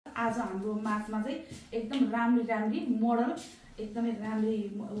आज हाम्रो माझमा चाहिँ एकदम राम्री मोडल एकदमै राम्री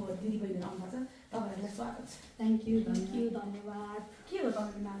दिदी बहिनीहरू आउनु भएको छ। तपाईहरुलाई स्वागत छ। थ्यांक यू धन्यवाद। के हो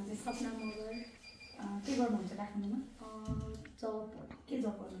तपाईको नाम चाहिँ? सपना मगर। के गर्नुहुन्छ काठमाडौँमा? जब। के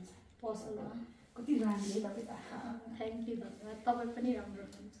जब गर्नुहुन्छ? पसलमा। कति राम्रो है तपाई त। थ्यांक यू धन्यवाद। तपाई पनि राम्रो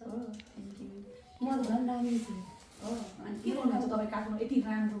हुनुहुन्छ। Thank you. म झन् राम्रो छु। अनि के गर्नुहुन्छ तपाई काठमाडौँ यति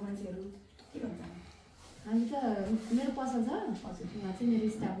राम्रो मान्छेहरू के गर्नुहुन्छ? हामी त मेरो पसल छ। हजुर उहाँ चाहिँ मेरो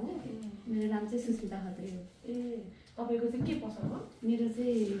स्टाफ हो। मेरो नाम चाहिँ सुष्मिता खत्री हो। ए तपाईको चाहिँ के पसल हो? मेरो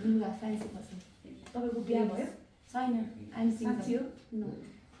चाहिँ लुगा फ्यान्सी पसल। तपाईको बिहे भयो? छैन। I'm single. साँच्चै हो? नो।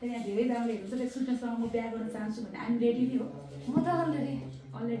 यहाँ धेरै दामले हेर्नुहुन्छ सुष्मितासँग म बिहे गर्न चाहन्छु भने आइम रेडी नै हो। म त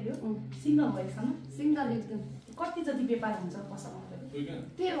अलरेडी हो। सिंगल भएसम्म सिंगल एकदम। कति जति व्यापार हुन्छ पसलमा?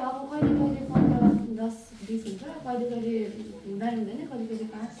 त्यही हो अब कहिले 15 10 20 हुन्छ, कहिले हुँदैन, कहिले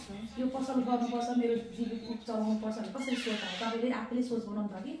 5 छ। यो पसल गर्नुपर्छ मेरो जीविका चलाउनु पर्छ भने कसरी सोच आयो? तपाईले आफैले सोच बनाउनु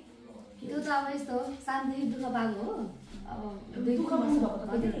भयो कि? त्यो त अब यस्तो हो, शान्ति दुःख पाएको हो। अब दुःख पाउनु भएको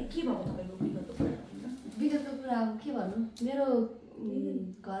तपाईले के भएको तपाईको विगतको कुरा अब के भन्नु, मेरो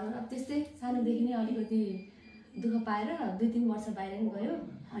घर अब त्यस्तै सानोदेखि नै अलिकति दुःख पाएर 2-3 वर्ष बाहिर नि गयो,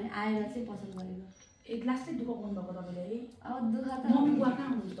 अनि आएर चाहिँ पसल गरेको। एक लास्टै दुःख पाउनु भएको तपाईले? अब दुःख त मम्मी बुवा कहाँ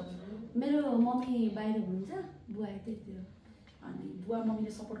हुनुहुन्छ तपाईको? मेरो मम्मी बाहिर हुनुहुन्छ, बुवा यतैतिर। अनि बुवा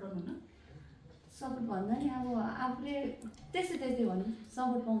मम्मीले सपोर्ट गर्नुहुन्न? सपोर्ट भन्दा नि अब आफूले त्यस्तै भनौँ,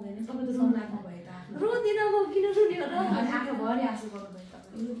 सपोर्ट पाउँदैन। तपाईँ त रुन लाग्नु भयो त आफ्नो। रुदिन म, किन रुने हो र? अनि आँखाभरि आँसु गर्नुभयो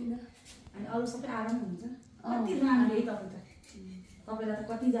तपाईँ? रुदिन। अनि अरू सबै आराम हुन्छ? कति राम्रो है तपाईँ त। तपाईलाई त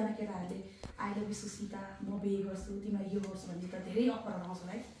कतिजना केटाहरूले आई लभ यु सुष्मिता, म बिहे गर्छु, तिमीलाई यो गर्छु भन्ने त धेरै अफरहरू आउँछ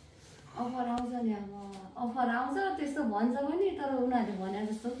है? अफर आउँछ नि, अब अफर आउँछ त्यस्तो भन्छ पनि, तर उनीहरूले भने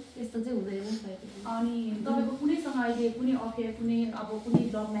जस्तो त्यस्तो चाहिँ हुँदैन। अनि तपाईँको कुनैसँग अहिले कुनै अफेयर कुनै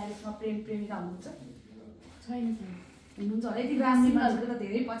लभ म्यारेजमा प्रेमिका हुनुहुन्छ? छैन। हुनुहुन्छ होला यति राम्रो मान्छेको त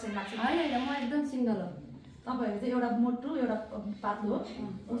धेरै पछाडि लाग्छ। होइन म एकदम सिङ्गल हो। तपाईँहरू चाहिँ एउटा मोटो एउटा पातलो हो?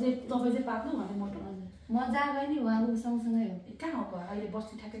 तपाईँ चाहिँ पातलो उहाँ चाहिँ मोटो? म जहाँ गएँ नि उहाँ सँगसँगै हो। कहाँ हो अहिले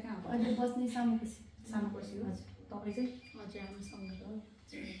बस्ने ठ्याक्कै कहाँ हो? अहिले बस्ने सानोपछि हो। तपाईँ चाहिँ? हजुर हामी सँगै हो।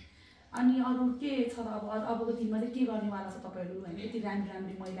 अनि अरू के छ त? अबको दिनमा चाहिँ के गर्नेवाला छ तपाईँहरू होइन? यति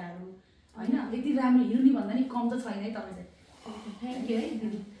राम्री महिलाहरू होइन, यति राम्रो हिरोनी भन्दा नि कम त छैन है तपाईँ चाहिँ। थ्याङ्क यू है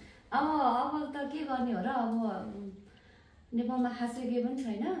दिदी। अब त के गर्ने हो र, अब नेपालमा खासै केही पनि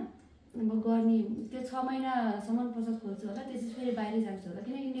छैन। अब गर्ने त्यो 6 महिनासम्म पसल खोल्छु होला, त्यसपछि फेरि बाहिर जान्छु होला,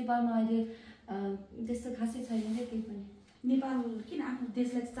 किनकि नेपालमा अहिले त्यस्तो खासै छैन क्या केही पनि। नेपाल किन आफ्नो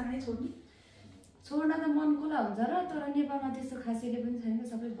देशलाई चाँडै छोड्ने? छोड्न त मन खुला हुन्छ र, तर नेपालमा त्यस्तो खासै केही पनि छैन,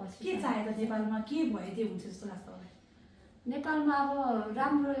 सबै बस्छ। के चाहे त नेपालमा? के भइदियो हुन्छ जस्तो लाग्छ मलाई? नेपालमा अब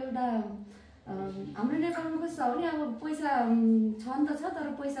राम्रो एउटा हाम्रो नेपालमा कस्तो हो भने अब पैसा छ नि त छ, तर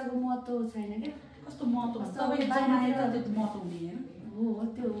पैसाको महत्त्व छैन क्या। कस्तो महत्त्व? तपाईँले बाहिर त त्यो महत्त्व हुने होइन? हो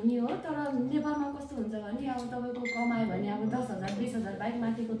त्यो हुने हो, तर नेपालमा कस्तो हुन्छ भने अब तपाईँको कमायो भने अब 10,000 20,000 बाहेक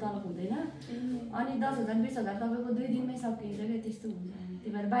माथिको तलब हुँदैन। अनि 10,000 20,000 तपाईँको 2 दिनमै सकिन्छ क्या, त्यस्तो हुन्छ।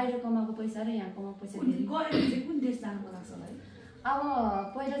 त्यही भएर बाहिर कमाएको पैसा र यहाँ कमाएको पैसा कुन देश जानु मन लाग्छ होला? अब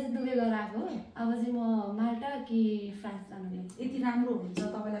पहिला चाहिँ दुबई गएर आएको, अब चाहिँ म माल्टा कि फ्रान्स जानु। यति राम्रो हुन्छ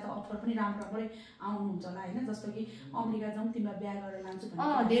तपाईँलाई त अफर पनि राम्रै आउनुहुन्छ होला होइन? जस्तो कि अमेरिका जाउँ तिमीलाई बिहा गरेर लान्छु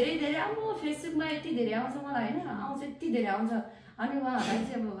भने। धेरै अब फेसबुकमा यति धेरै आउँछ मलाई होइन, आउँछ यति धेरै आउँछ। अनि उहाँहरूलाई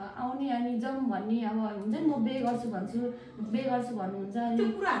चाहिँ अब आउने अनि जाउँ भन्ने अब हुन्छ नि, म बिहे गर्छु भन्नुहुन्छ। त्यो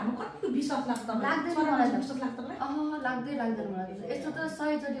कुराहरूमा कतिको विश्वास लाग्छ? लाग्दैन मलाई त। विश्वास लाग्छ मलाई? लाग्दैन मलाई। यस्तो त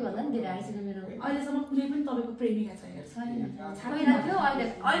 100 चोटि भन्दा नि धेरै आइसक्यो मेरो। अहिलेसम्म कुनै पनि तपाईँको प्रेमिका छैन? पहिला थियो,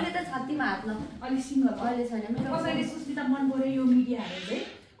 अहिले त छातीमा हात ल। अहिले सिङ्गल? अहिले छैन। कसैले सुष्मिता मन पर्यो, यो मिडियाहरू चाहिँ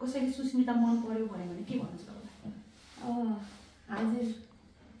कसैले सुष्मिता मन पर्यो भन्यो भने के भन्नुहुन्छ तपाईँलाई? हजुर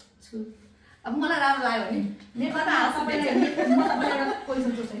छु। अब मलाई राम्रो लाग्यो भने नेपालमा तपाईँलाई म तपाईँलाई एउटा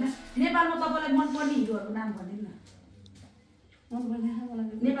क्वेसन सोध्छु होइन, नेपालमा तपाईँलाई मनपर्ने हिरोहरूको नाम भनिदिनु न। मन पर्दैन मलाई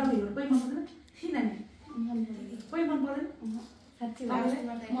नेपालको हिरो कोही मन पर्दैन? किन नि कोही मन पर्दैन? साँच्ची म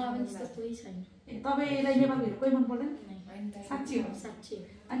अब त्यस्तो कोही छैन। तपाईँलाई नेपालको हिरो कोही मन पर्दैन? साँच्ची हो? साँच्ची।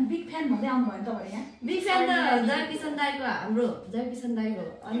 अनि बिग फ्यान भन्दै आउनुभयो नि तपाईँ यहाँ? बिग फ्यान त जयकिसन दाईको, हाम्रो जयकिसन दाईको।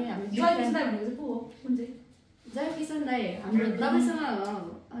 अनि हामी जयकिसन दाई भनेको चाहिँ को हो? कुन चाहिँ? जयकिसन दाई हाम्रो तपाईँसँग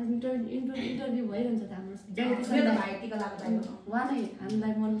इन्टरभ्यू भइरहन्छ त हाम्रो जयकिसन दाई। भाइ टिका लाग्दा उहाँ नै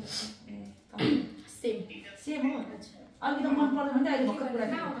हामीलाई मन सेम हो। अघि त मन पर्दैन भने अहिले भर्खर कुरा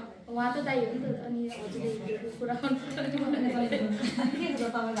उहाँ त दाई हो नि त। अनि हजुरले कुरा गर्नु के छ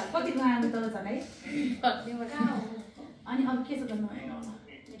तपाईँलाई कति राम्रो तर झन् है? अनि अरू के छ त?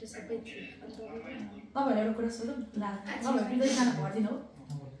 मेरो सबै तपाईँहरूलाई एउटा कुरा सोधौँ? तपाईँहरू पिँदै खाना भर्जिन हो?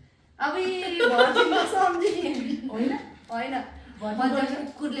 अब भर्जिन सम्झिने होइन? होइन भर्जिन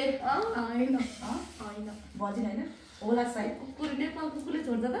कुकुरले होइन भर्जिन होइन? होला सायद कुकुर नेपाल कुकुरले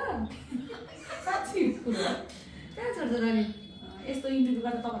छोड्छ त साँच्चै कुकुर हो कहाँ छोड्छ र नि यस्तो इन्टरभ्यू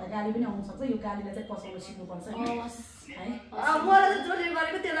गर्दा तपाईँहरूलाई गाली पनि आउन सक्छ यो गालीलाई चाहिँ पचाउन सिक्नुपर्छ है मलाई त जसले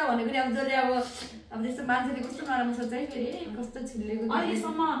गरेको त्यसलाई भनेको नि अब जसले अब त्यस्तो मान्छेले कस्तो नराम्रो सोच्छ है फेरि कस्तो छिल्लेको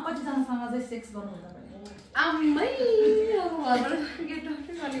अहिलेसम्म कतिजनासँग चाहिँ सेक्स गर्नुहुन्छ तपाईँले आम्मै अब घरबाट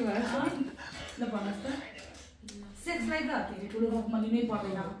केटाकै गर्ने भयो ल भन्नुहोस् त सेक्सलाई त धेरै ठुलो रूपमा लिनै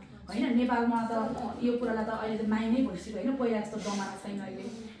पर्दैन होइन नेपालमा त यो कुरालाई त अहिले त माइ नै भइसक्यो होइन पहिला जस्तो जमाना छैन अहिले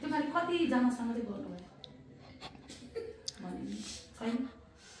त्यो खालि कतिजनासँग चाहिँ गर्नुभयो भने छैन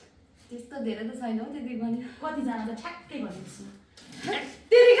त्यस्तो धेरै त छैन हौ त्यति गर्ने कतिजना त ठ्याक्कै भनिदिनुहोस् न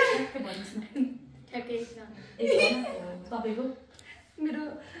ठ्याक्कै भन्नुहोस् न ठ्याक्कै तपाईँको मेरो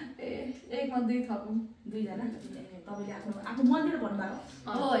एकमा 2 थपौँ 2जना तपाईँले आफ्नो आफ्नो मन्दिर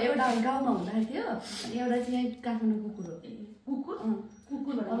भन्नुभएको हो एउटा गाउँमा हुँदाखेरि थियो अनि एउटा चाहिँ यहाँ काठमाडौँ कुकुर हो कुकुर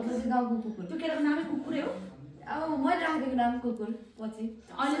कुकुर अर्को चाहिँ गाउँको कुकुर त्यो केटाको नामै कुकुरै हो अब मैले राखेको नाम कुकुर पछि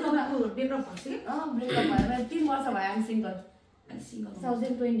अहिले तपाईँको ब्रेकअप भइसक्यो ब्रेकअप भयो 3 वर्ष भयो हामी सिङ्गल सिङ्गल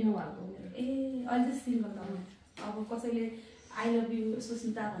 2020 मा भएको मेरो ए अहिले चाहिँ सिङ्गल त अब कसैले आई लभ यु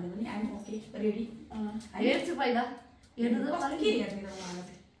सुस्मिता भन्यो भने आइएम ओके रेडी हेर्छु पहिला हेर्नु त के हेर्ने त उहाँलाई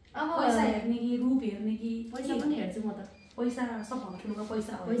चाहिँ अब पैसा हेर्ने कि रूप हेर्ने कि पैसा पनि हेर्छु म त पैसा सबभन्दा ठुलो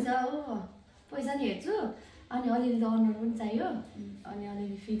पैसा हो पैसा हो पैसा नि हेर्छु अनि अलिअलि त अनुहार पनि चाहियो अनि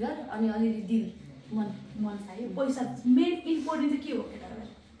अलिअलि फिगर अनि अलिअलि दिल मन मन चाहियो पैसा मेन इम्पोर्टेन्ट चाहिँ के हो केटालाई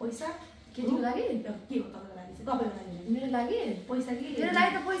पैसा केटीको लागि के हो तपाईँको लागि चाहिँ तपाईँको लागि मेरो लागि पैसा कि मेरो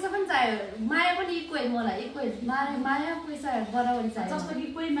लागि त पैसा पनि चाहियो माया पनि इक्वल मलाई इक्वल माया पैसा बराबरी चाहियो जस्तो कि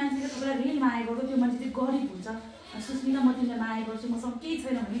कोही मान्छेले तपाईँलाई रियल माया गर्छ त्यो मान्छे चाहिँ गरिब हुन्छ सुस्मिता म तिमीलाई माया गर्छु मसँग केही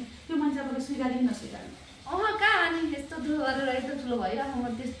छैन भने त्यो मान्छे तपाईँले स्वीकार्यो कि नस्वीकार्यो कहाँ अनि त्यस्तो दुःख गरेर यस्तो ठुलो भइरहेको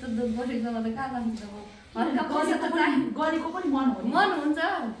म त्यस्तो दुःख बसेको त कहाँ जान्छ म हल्का पैसा त चाहियो गरेको पनि मन हो मन हुन्छ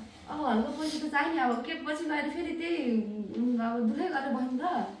अब हल्का पैसा त चाहिने अब के पछि गएर फेरि त्यही अब दुःखै गरेर बस्नु त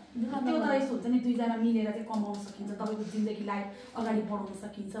दुःख त्यो त यस्तो हुन्छ नि दुईजना मिलेर चाहिँ कमाउन सकिन्छ तपाईँको जिन्दगीलाई अगाडि बढाउन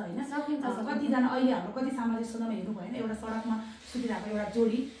सकिन्छ होइन सकिन्छ कतिजना अहिले हाम्रो कति सामाजिक सन्दर्भमा हेर्नु भएन एउटा सडकमा सुतिरहेको एउटा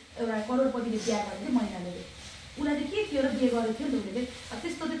जोडी एउटा करोडपतिले बिहा गरेको थियो महिनाले उसलाई चाहिँ के थियो र बिहे गरेको थियो नि त उसले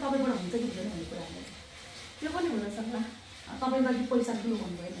त्यस्तो चाहिँ तपाईँबाट हुन्छ कि हुँदैन भन्ने कुराहरू त्यो पनि हुनसक्ला तपाईँको लागि पैसा ठुलो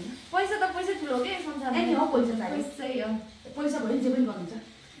भन्नुभयो होइन पैसा त पैसा ठुलो हो कि संसारमा हो पैसा चाहियो पैसै हो पैसा भयो जे पनि गर्नुहुन्छ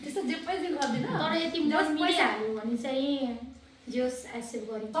त्यस्तो जे पनि गर्दिनँ तर यति मन मिलिहाल्यो भने चाहिँ जोस एक्सेप्ट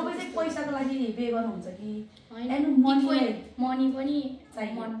गरिन्छ तपाईँ चाहिँ पैसाको लागि बिहे गर्नुहुन्छ कि होइन मनी पनि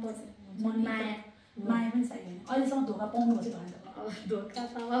मनपर्छ माया माया पनि चाहियो अहिलेसम्म धोका पाउनुभयो भने धोका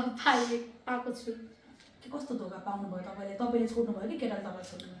त पाएको छु के कस्तो धोका पाउनुभयो तपाईँले छोड्नुभयो कि केटाले तपाईँले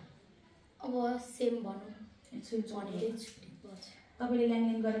छोड्नुभयो अब सेम भनौँ भनेरै तपाईँले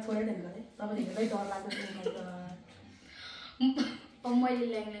ल्याङल्याङ गरेर छोडेर गरे तपाईँले हेर्दै डर लाग्छ अब मैले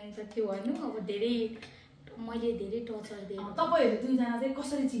ल्याङल्याङ त त्यो होइन अब मैले धेरै टर्चर दिएँ तपाईँहरू दुईजना चाहिँ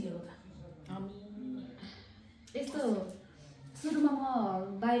कसरी चिनेको त हामी यस्तो सुरुमा म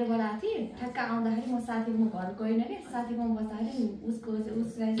बाहिरबाट आएको थिएँ ठ्याक्क आउँदाखेरि म साथीको घर गइनँ कि साथीको बस्दाखेरि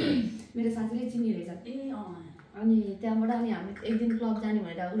उसलाई चाहिँ मेरो साथीले चिनिरहेछ ए अनि त्यहाँबाट अनि हामी एक दिन क्लब जाने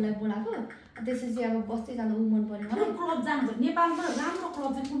भनेर उसलाई बोलाएको त्यसपछि अब बस्दै जाँदा ऊ मन पऱ्यो मलाई क्लब जानुहुन्छ नेपालमा राम्रो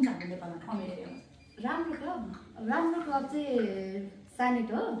क्लब चाहिँ कुन छ नेपालमा अमेरिकामा राम्रो क्लब चाहिँ सानेट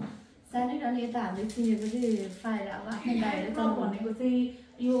हो सानेट अनि यता हामीले चिनेको चाहिँ फायर अब आफ्नो गाईहरू क्लब भनेको चाहिँ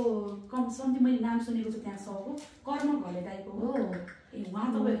यो कम्ती मैले नाम सुनेको छु त्यहाँ सबको कर्म घले दाइको हो ए उहाँ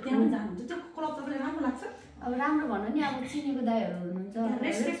तपाईँहरू त्यहाँ पनि जानुहुन्छ त्यो क्लब तपाईँलाई राम्रो लाग्छ अब राम्रो भन्नु नि अब चिनेको दाईहरू हुनुहुन्छ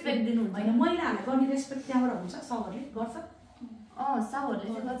रेस्पेक्ट दिनुहुन्छ होइन महिलाहरूलाई गर्ने रेस्पेक्ट त्यहाँबाट हुन्छ सबहरूले गर्छ सबहरूले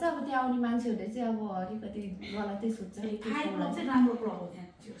चाहिँ गर्छ अब त्यहाँ आउने मान्छेहरूले चाहिँ अब अलिकति गलतै सोध्छ चाहिँ राम्रो क्लब हो त्यहाँ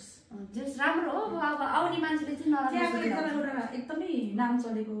जस राम्रो हो अब आउने मान्छेले चाहिँ नराम्रो एउटा एकदमै नाम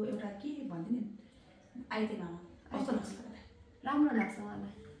चलेको एउटा के भनिदिनु आइते नाम कस्तो लाग्छ राम्रो लाग्छ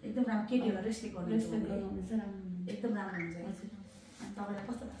मलाई एकदम राम्रो केटीहरूलाई रेस्पेक्ट गर्नुहुन्छ राम्रो एकदम राम्रो हुन्छ तपाईँलाई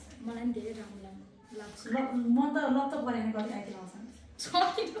कस्तो लाग्छ मलाई पनि धेरै राम्रो लाग्छ म त लप्चप गरेर कति आइते आउँछ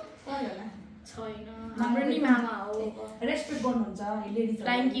छैन हाम्रो नि मामा हो रेस्पेक्ट गर्नुहुन्छ लेडिजहरू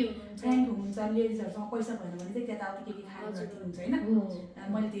थ्याङ्क यू हुनुहुन्छ लेडिजहरूसँग पैसा भएन भने चाहिँ त्यताउति के खानु दिनुहुन्छ होइन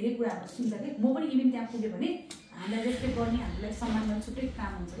मैले धेरै कुराहरू सुन्छ कि म पनि इभन त्यहाँ पुगेँ भने हामीलाई रेस्पेक्ट गर्ने हामीलाई सम्मान गर्ने छुट्टै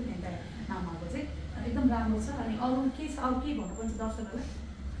काम हुन्छ कि त्यहाँ मामाहरूको चाहिँ एकदम राम्रो छ अनि अरू के छ अरू के भन्नुपर्छ दर्शकहरूलाई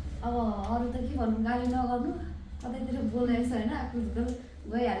अब अरू त के भन्नु गाली नगर्नु कतैतिर बोलेको छ होइन आफ्नो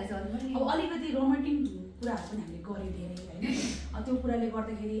गइहालेछ भने पनि अब अलिकति रोमान्टिक कुराहरू पनि हामीले गऱ्यौँ धेरै होइन त्यो कुराले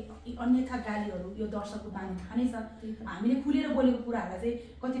गर्दाखेरि अन्यथा गालीहरू यो दर्शकको बानी खानै छ हामीले खुलेर बोलेको कुराहरूलाई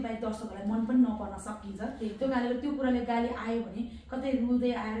चाहिँ कतिपय दर्शकहरूलाई मन पनि नपर्न सकिन्छ त्यो कारणले त्यो कुराले गाली आयो भने कतै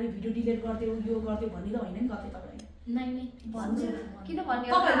रुँदै आएर भिडियो डिलिट गरिदियो यो गरिदियो भन्ने त होइन नि कतै तपाईँले भन्छु किनभने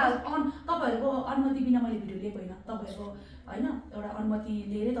तपाईँहरूको अनुमति बिना मैले भिडियो लिएको होइन तपाईँहरूको होइन एउटा अनुमति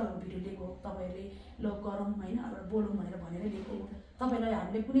लिएरै तपाईँको भिडियो लिएको तपाईँहरूले ल गरौँ होइन अब बोलौँ भनेर लिएको तपाईँलाई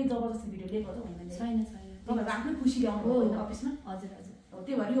हामीले कुनै जबरजस्ती भिडियो लिएको त होइन छैन तपाईँहरूको आफ्नै खुसीले आउनु होइन अफिसमा हजुर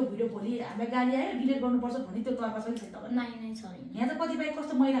त्यही भएर यो भिडियो भोलि हामीलाई गाली आयो डिलिट गर्नुपर्छ भने त्यो तर्क छैन तपाईँ यहाँ त कतिपय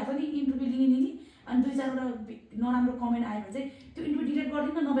कस्तो महिला छ नि इन्टरभ्यू लिने अनि 2-4वटा नराम्रो कमेन्ट आयो भने चाहिँ त्यो इन्टरभ्यू डिलिट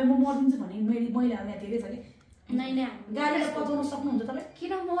गरिदिनु नभए म मरिदिन्छु भन्ने महिलाहरू यहाँ धेरै छ कि गाडीलाई पचाउन सक्नुहुन्छ तपाईँ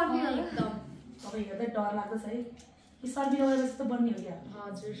किन मर्ने एकदम तपाईँ हेर्दै डर लाग्दछ है कि शर्मिला वाइबा जस्तो बन्ने हो क्या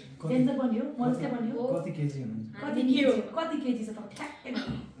हजुर डेन्जर बन्ने हो म जस्तै बन्ने हो कति केजी हुनुहुन्छ कति केजी छ तपाईँ ठ्याक्कै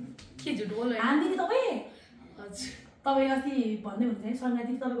के झुट बोल्नु हान्दिनी तपाईँ हजुर तपाईँ अस्ति भन्दै हुन्छ है शर्मिला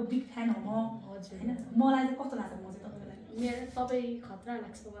दिदी तपाईँको बिग फ्यान हो म हजुर होइन मलाई चाहिँ कस्तो लाग्छ म चाहिँ तपाईँलाई मेरो तपाईँ खतरा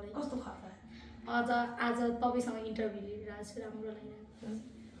लाग्छ मलाई कस्तो खतरा आज तपाईँसँग इन्टरभ्यू लिइरहेको छु राम्रो लागिरहेको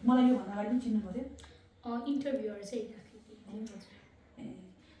मलाई योभन्दा अगाडि पनि चिन्नु पऱ्यो इन्टरभ्यूहरू चाहिँ राखेको ए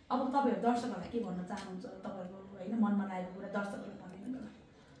अब तपाईँहरू दर्शकहरूलाई के भन्न चाहनुहुन्छ तपाईँहरूको होइन मनमा लागेको कुरा दर्शकहरूलाई भनिदिनु होला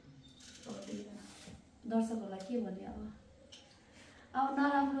दर्शकहरूलाई के भने अब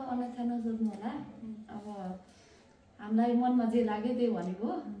नराम्रो अन्यथा नसोध्नु होला अब हामीलाई मनमा जे लाग्यो त्यही भनेको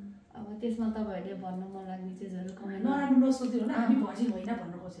अब त्यसमा तपाईँहरूले भन्नु मन लाग्ने चिजहरू कमेन्ट नराम्रो नसोध्यो होला हामी भजी होइन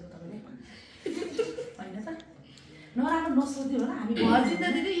भन्नु खोजेको तपाईँले होइन त नराम्रो नसोध्यो होला हामी भजी त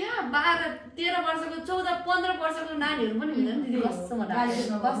दिदी यहाँ 12-13 वर्षको 14-15 वर्षको नानीहरू पनि हुँदैन दिदी कसम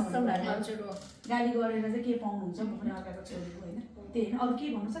गाली गरेर चाहिँ के पाउनुहुन्छ म पनि अर्काको छोरीको होइन त्यही होइन अरू के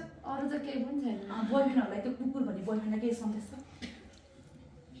भन्नु छ अरू त केही पनि छैन बोयफ्रेन्डहरूलाई त्यो कुकुर भन्ने बोयफ्रेन्डलाई केही सन्देश छ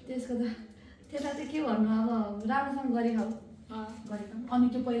त्यसको त त्यसलाई त के भन्नु अब राम्रोसँग गरेको अनि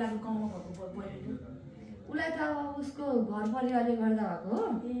त्यो पहिलाको गाउँमा भएको बोयफ्रेन्ड उसलाई त अब उसको घर परिवारले गर्दा भएको हो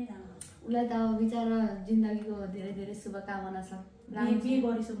ए उसलाई त अब बिचरा जिन्दगीको धेरै धेरै शुभकामना छ बिहे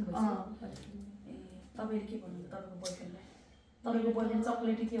गरिसक्नु भएछ ए तपाईँले के भन्नुहुन्छ तपाईँको बोयफ्रेन्डलाई तपाईँको बोयफ्रेन्ड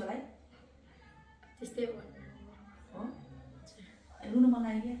चक्लेटी थियो होला है त्यस्तै हो रुनु मन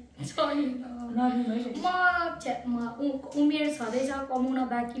लाग्यो क्या उमेर छँदैछ कमाउन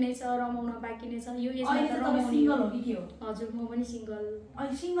बाँकी नै छ रमाउन बाँकी नै छ यो सिङ्गल हो कि के हो हजुर म पनि सिङ्गल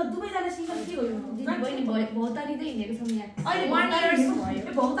अहिले सिङ्गल दुवैजना सिङ्गल के हो भौतारी त हिँडेको छौँ यहाँ अहिले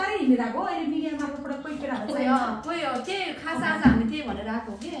भौतारी हिँडेर आएको अहिले मिडिया मार्फतबाट कोही केटाहरू कोही हो त्यही खास आज हामी त्यही भनेर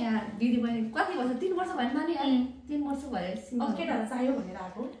आएको कि यहाँ दिदी बहिनी कति वर्ष 3 वर्ष भयो नानी 3 वर्ष भयो केटाहरू चाहियो भनेर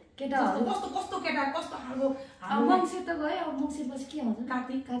आएको केटाहरू कस्तो कस्तो केटा कस्तो खालको मङ्सिर त गयो अब मङ्सिर पछि के हुन्छ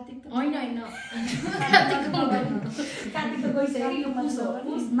कार्तिक त होइन कार्तिक त गइसक्यो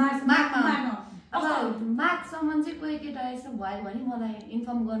अब माघसम्म चाहिँ कोही केटा यसो भयो भने मलाई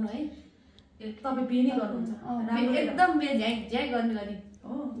इन्फर्म गर्नु है तपाईँ बिहे नै गर्नुहुन्छ एकदम बिहे झ्याइ गर्ने गरी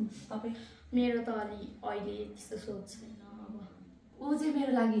हो तपाईँ मेरो त अलि अहिले त्यस्तो सोच छैन अब ऊ चाहिँ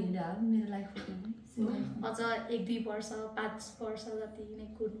मेरो लागि हिँड्दा हो मेरो लाइफ अझ 1-2 वर्ष 5 वर्ष जति नै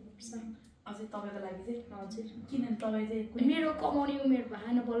कुर्नुपर्छ अझै तपाईँको लागि चाहिँ हजुर किनभने तपाईँ चाहिँ मेरो कमाउने उमेर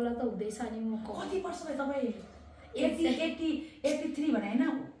भएन बल्ल त हुँदैछ नि म कति वर्ष भयो तपाईँ 83 भने होइन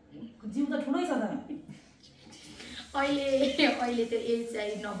जिउ त ठुलै छ त अहिले त्यो एज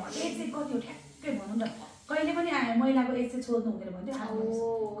चाहिँ नभन्नु एज चाहिँ कति हो ठ्याक्कै भनौँ न कहिले पनि महिलाको एज चाहिँ छोड्नु हुँदैन भन्थ्यो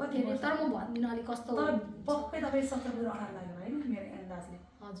कति तर म भन्दिनँ अलिक कस्तो पक्कै तपाईँ 70 पुरा 18 लाग्यो होइन मेरो अन्दाजले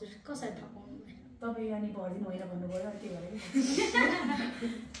हजुर कसरी थाहा पाउनु तपाईँ अनि भर्जिन होइन भन्नुभयो अनि त्यही भएर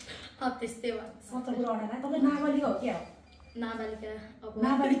त्यस्तै भयो 70 पुरा 18 तपाईँ नाबालिका हो क्या हो नाबालिका अब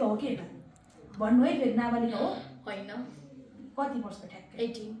नाबालिका हो कि भन्नु है फेरि नाबालिका हो होइन कति वर्षको ठ्याक्कै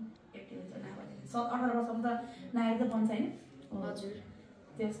 18 नाबालिका 18 वर्षमा त नागरिक त बन्छ होइन हजुर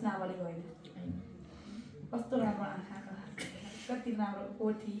त्यस नाबालिका होइन कस्तो राम्रो आँखा कति राम्रो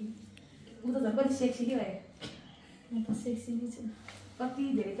कोठी ऊ त झन् कति सेक्सी के भयो म त सेक्सी नै छु कति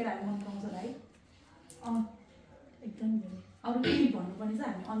धेरै केटाहरू मन पराउँछ होला है एकदम धेरै अरू केही भन्नुपर्ने छ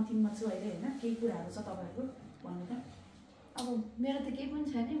हामी अन्तिममा छु अहिले होइन केही कुराहरू छ तपाईँहरूको भन्नु त अब मेरो त केही पनि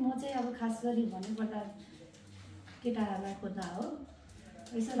छैन म चाहिँ अब खास गरी भन्नुपर्दा केटाहरूलाई खोज्दा हो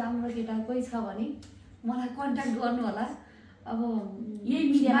यसो राम्रो केटा कोही छ भने मलाई कन्ट्याक्ट गर्नु होला अब यही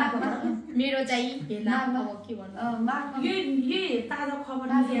मिडियामा मेरो चाहिँ भेला अब के भन्नु यही ताजा खबर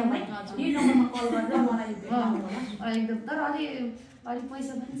मिडियामै यही नम्बरमा कल गरेर मलाई भेट्नु होला एकदम तर अलि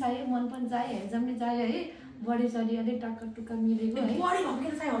पैसा पनि चाहियो मन पनि चाहियो हेरजाम पनि चाहियो है बडी सडी अलिक टक्क टुक्क मिलेको है बडी भएको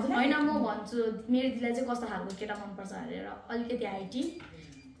केटा चाहियो हजुर होइन म भन्छु मेरो दिदीलाई चाहिँ कस्तो खालको केटा मनपर्छ भनेर अलिकति हाइटी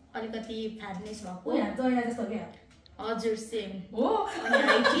अलिकति फ्याटनेस भएको जहिला जस्तो क्या हजुर सेम हो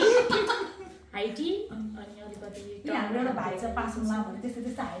हाइटी अनि अलिकति हाम्रो एउटा भाइ छ पासुङमा भने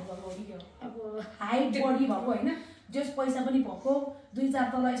त्यस्तो हाइट भएको हो कि अब हाइट बडी भएको होइन जस पैसा पनि भएको 2-4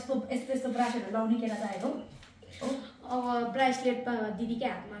 तल यस्तो ब्रासलेटहरू लाउने केटा चाहिएको अब ब्रासलेट त दिदीकै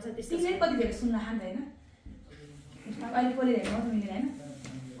हातमा छ त्यस्तो तिमीले कति धेरै सुन्न खाँदैन अहिले बोलिरहेको हो तिमीले होइन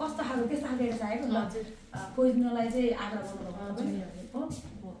कस्तो खालको त्यस्तो खालको एउटा चाहिएको ल खोज्नुलाई चाहिँ आग्रह गर्नुभएको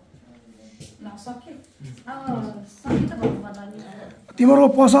हो ल सक्यो सबै त भन्नुपर्ला नि तिम्रो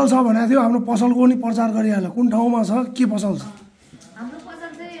पसल छ भनेको थियो हाम्रो पसलको नि प्रचार गरिहाल कुन ठाउँमा छ के पसल छ हाम्रो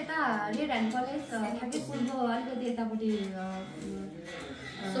पसल चाहिँ यता रेड ह्यान्ड कलेज ठ्याक्कै पुलको अलिकति यतापट्टि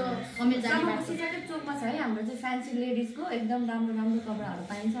चोकमा छ है हाम्रो चाहिँ फ्यान्सी लेडिजको एकदम राम्रो राम्रो कपडाहरू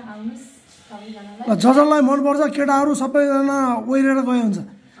पाइन्छ आउनुहोस् सबैजनालाई जसलाई मनपर्छ केटाहरू सबैजना ओइरेर गए हुन्छ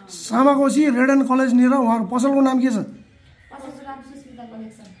सामाकोसी रेड एन्ड कलेजनिर उहाँको पसलको नाम के छ पसलको नाम सुस्मिता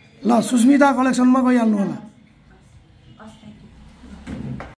कलेक्सन ल सुस्मिता कलेक्सनमा गइहाल्नु होला